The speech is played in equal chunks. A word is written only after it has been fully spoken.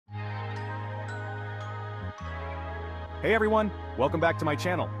Hey everyone, welcome back to my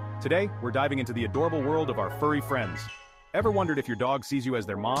channel. Today, we're diving into the adorable world of our furry friends. Ever wondered if your dog sees you as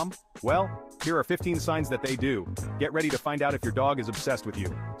their mom? Well, here are 15 signs that they do. Get ready to find out if your dog is obsessed with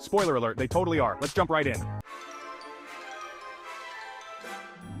you. Spoiler alert, they totally are. Let's jump right in.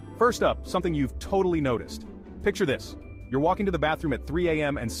 First up, something you've totally noticed. Picture this. You're walking to the bathroom at 3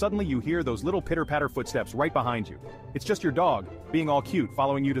 a.m. and suddenly you hear those little pitter-patter footsteps right behind you. It's just your dog, being all cute,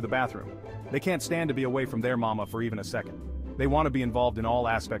 following you to the bathroom. They can't stand to be away from their mama for even a second. They want to be involved in all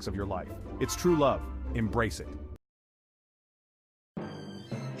aspects of your life. It's true love. Embrace it.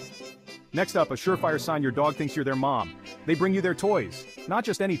 Next up, a surefire sign your dog thinks you're their mom. They bring you their toys. Not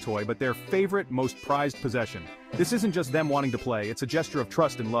just any toy, but their favorite, most prized possession. This isn't just them wanting to play, it's a gesture of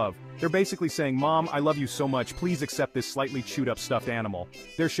trust and love. They're basically saying, "Mom, I love you so much, please accept this slightly chewed up stuffed animal."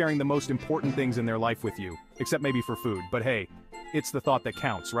 They're sharing the most important things in their life with you. Except maybe for food, but hey, it's the thought that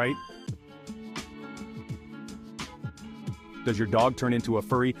counts, right? Does your dog turn into a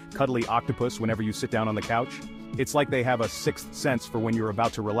furry, cuddly octopus whenever you sit down on the couch? It's like they have a sixth sense for when you're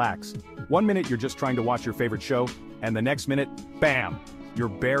about to relax. One minute you're just trying to watch your favorite show, and the next minute, bam! You're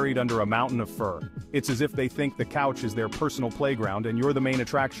buried under a mountain of fur. It's as if they think the couch is their personal playground and you're the main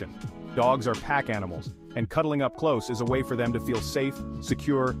attraction. Dogs are pack animals, and cuddling up close is a way for them to feel safe,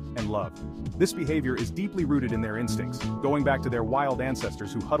 secure, and loved. This behavior is deeply rooted in their instincts, going back to their wild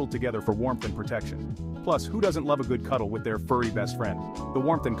ancestors who huddled together for warmth and protection. Plus, who doesn't love a good cuddle with their furry best friend? The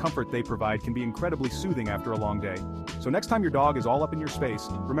warmth and comfort they provide can be incredibly soothing after a long day. So next time your dog is all up in your space,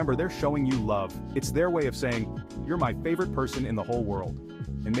 remember they're showing you love. It's their way of saying, "You're my favorite person in the whole world."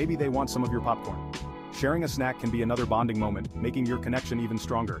 And maybe they want some of your popcorn. Sharing a snack can be another bonding moment, making your connection even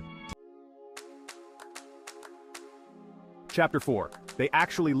stronger. Chapter 4. They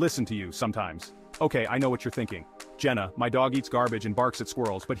actually listen to you sometimes. Okay, I know what you're thinking. Jenna, my dog eats garbage and barks at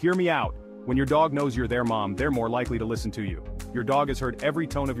squirrels, but hear me out. When your dog knows you're their mom, they're more likely to listen to you. Your dog has heard every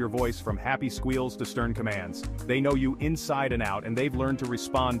tone of your voice from happy squeals to stern commands. They know you inside and out and they've learned to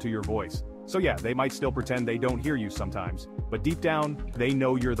respond to your voice. So yeah, they might still pretend they don't hear you sometimes, but deep down, they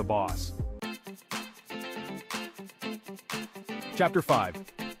know you're the boss. Chapter 5.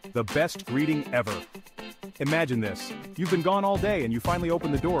 The best greeting ever. Imagine this. You've been gone all day and you finally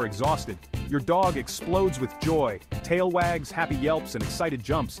open the door exhausted. Your dog explodes with joy, tail wags, happy yelps, and excited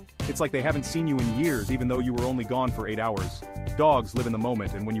jumps. It's like they haven't seen you in years even though you were only gone for 8 hours. Dogs live in the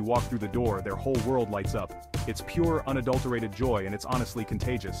moment and when you walk through the door, their whole world lights up. It's pure, unadulterated joy and it's honestly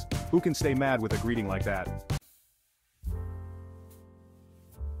contagious. Who can stay mad with a greeting like that?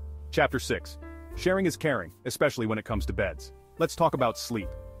 Chapter 6. Sharing is caring, especially when it comes to beds. Let's talk about sleep.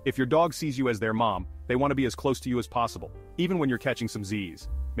 If your dog sees you as their mom, they want to be as close to you as possible, even when you're catching some Z's.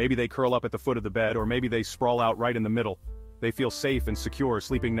 Maybe they curl up at the foot of the bed or maybe they sprawl out right in the middle. They feel safe and secure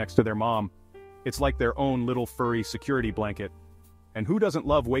sleeping next to their mom. It's like their own little furry security blanket. And who doesn't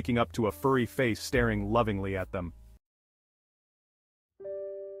love waking up to a furry face staring lovingly at them?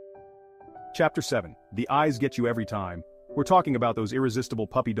 Chapter 7. The eyes get you every time. We're talking about those irresistible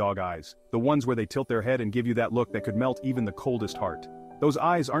puppy dog eyes, the ones where they tilt their head and give you that look that could melt even the coldest heart. Those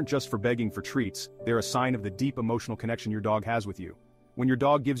eyes aren't just for begging for treats, they're a sign of the deep emotional connection your dog has with you. When your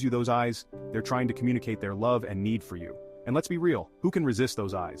dog gives you those eyes, they're trying to communicate their love and need for you. And let's be real, who can resist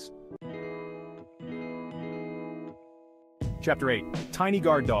those eyes? Chapter 8. Tiny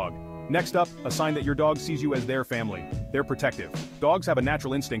guard dog. Next up, a sign that your dog sees you as their family. They're protective. Dogs have a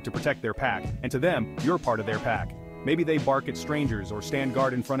natural instinct to protect their pack, and to them, you're part of their pack. Maybe they bark at strangers or stand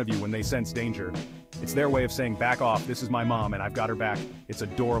guard in front of you when they sense danger. It's their way of saying, "Back off, this is my mom and I've got her back." It's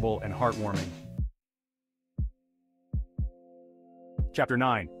adorable and heartwarming. Chapter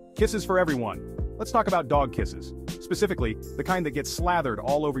 9. Kisses for everyone. Let's talk about dog kisses. Specifically, the kind that get slathered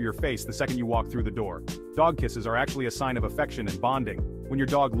all over your face the second you walk through the door. Dog kisses are actually a sign of affection and bonding. When your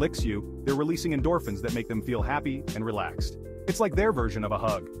dog licks you, they're releasing endorphins that make them feel happy and relaxed. It's like their version of a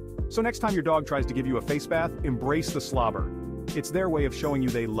hug. So next time your dog tries to give you a face bath, embrace the slobber. It's their way of showing you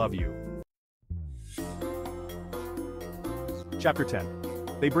they love you. Chapter 10.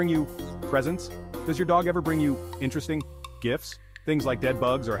 They bring you presents. Does your dog ever bring you interesting gifts? Things like dead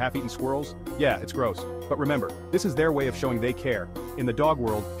bugs or half-eaten squirrels? Yeah, it's gross. But remember, this is their way of showing they care. In the dog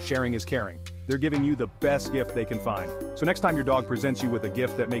world, sharing is caring. They're giving you the best gift they can find. So next time your dog presents you with a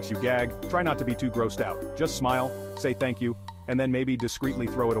gift that makes you gag, try not to be too grossed out. Just smile, say thank you, and then maybe discreetly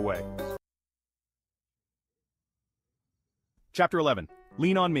throw it away. Chapter 11.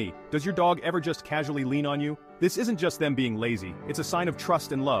 Lean on me. Does your dog ever just casually lean on you? This isn't just them being lazy, it's a sign of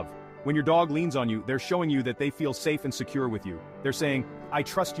trust and love. When your dog leans on you, they're showing you that they feel safe and secure with you. They're saying, "I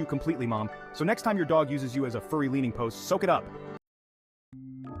trust you completely, Mom." So next time your dog uses you as a furry leaning post, soak it up.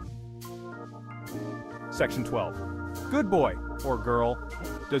 Section 12. Good boy, or girl.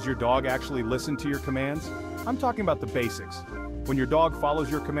 Does your dog actually listen to your commands? I'm talking about the basics. When your dog follows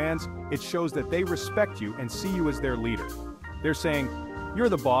your commands, it shows that they respect you and see you as their leader. They're saying, "You're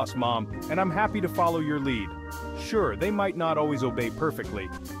the boss, Mom, and I'm happy to follow your lead." Sure, they might not always obey perfectly,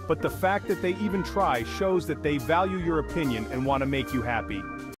 but the fact that they even try shows that they value your opinion and want to make you happy.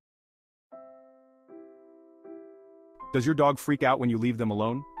 Does your dog freak out when you leave them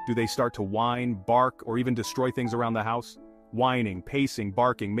alone? Do they start to whine, bark, or even destroy things around the house? Whining, pacing,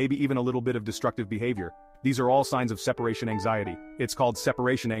 barking, maybe even a little bit of destructive behavior. These are all signs of separation anxiety. It's called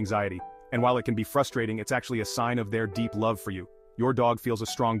separation anxiety, and while it can be frustrating, it's actually a sign of their deep love for you. Your dog feels a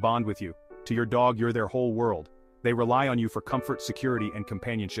strong bond with you. To your dog, you're their whole world. They rely on you for comfort, security, and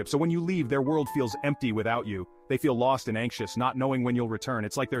companionship. So when you leave, their world feels empty without you. They feel lost and anxious, not knowing when you'll return.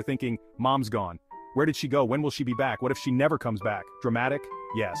 It's like they're thinking, "Mom's gone. Where did she go? When will she be back? What if she never comes back?" Dramatic?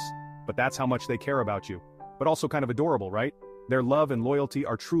 Yes. But that's how much they care about you. But also kind of adorable, right? Their love and loyalty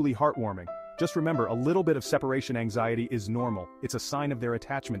are truly heartwarming. Just remember, a little bit of separation anxiety is normal. It's a sign of their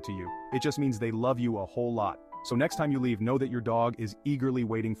attachment to you. It just means they love you a whole lot. So next time you leave, know that your dog is eagerly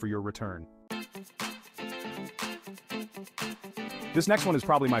waiting for your return. This next one is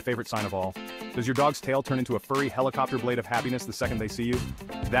probably my favorite sign of all. Does your dog's tail turn into a furry helicopter blade of happiness the second they see you?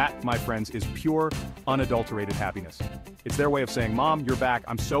 That, my friends, is pure, unadulterated happiness. It's their way of saying, "Mom, you're back,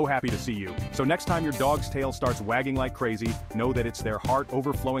 I'm so happy to see you." So next time your dog's tail starts wagging like crazy, know that it's their heart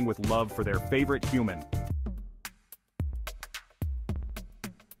overflowing with love for their favorite human.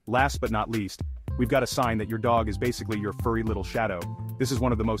 Last but not least, we've got a sign that your dog is basically your furry little shadow. This is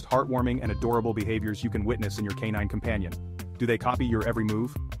one of the most heartwarming and adorable behaviors you can witness in your canine companion. Do they copy your every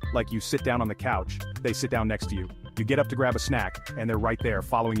move? Like you sit down on the couch, they sit down next to you. You get up to grab a snack, and they're right there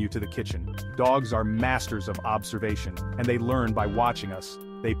following you to the kitchen. Dogs are masters of observation, and they learn by watching us.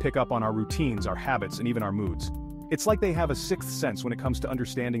 They pick up on our routines, our habits, and even our moods. It's like they have a sixth sense when it comes to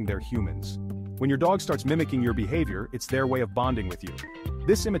understanding their humans. When your dog starts mimicking your behavior, it's their way of bonding with you.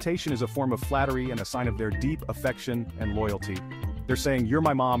 This imitation is a form of flattery and a sign of their deep affection and loyalty. They're saying, "You're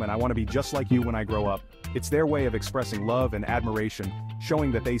my mom and I want to be just like you when I grow up." It's their way of expressing love and admiration,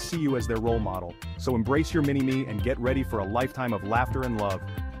 showing that they see you as their role model. So embrace your mini-me and get ready for a lifetime of laughter and love.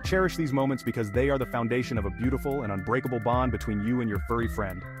 Cherish these moments because they are the foundation of a beautiful and unbreakable bond between you and your furry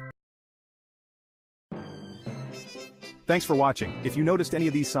friend. Thanks for watching. If you noticed any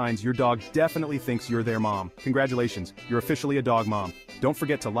of these signs, your dog definitely thinks you're their mom. Congratulations, you're officially a dog mom. Don't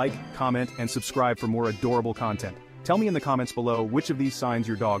forget to like, comment, and subscribe for more adorable content. Tell me in the comments below which of these signs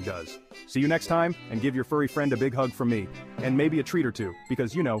your dog does. See you next time, and give your furry friend a big hug from me. And maybe a treat or two,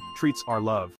 because you know, treats are love.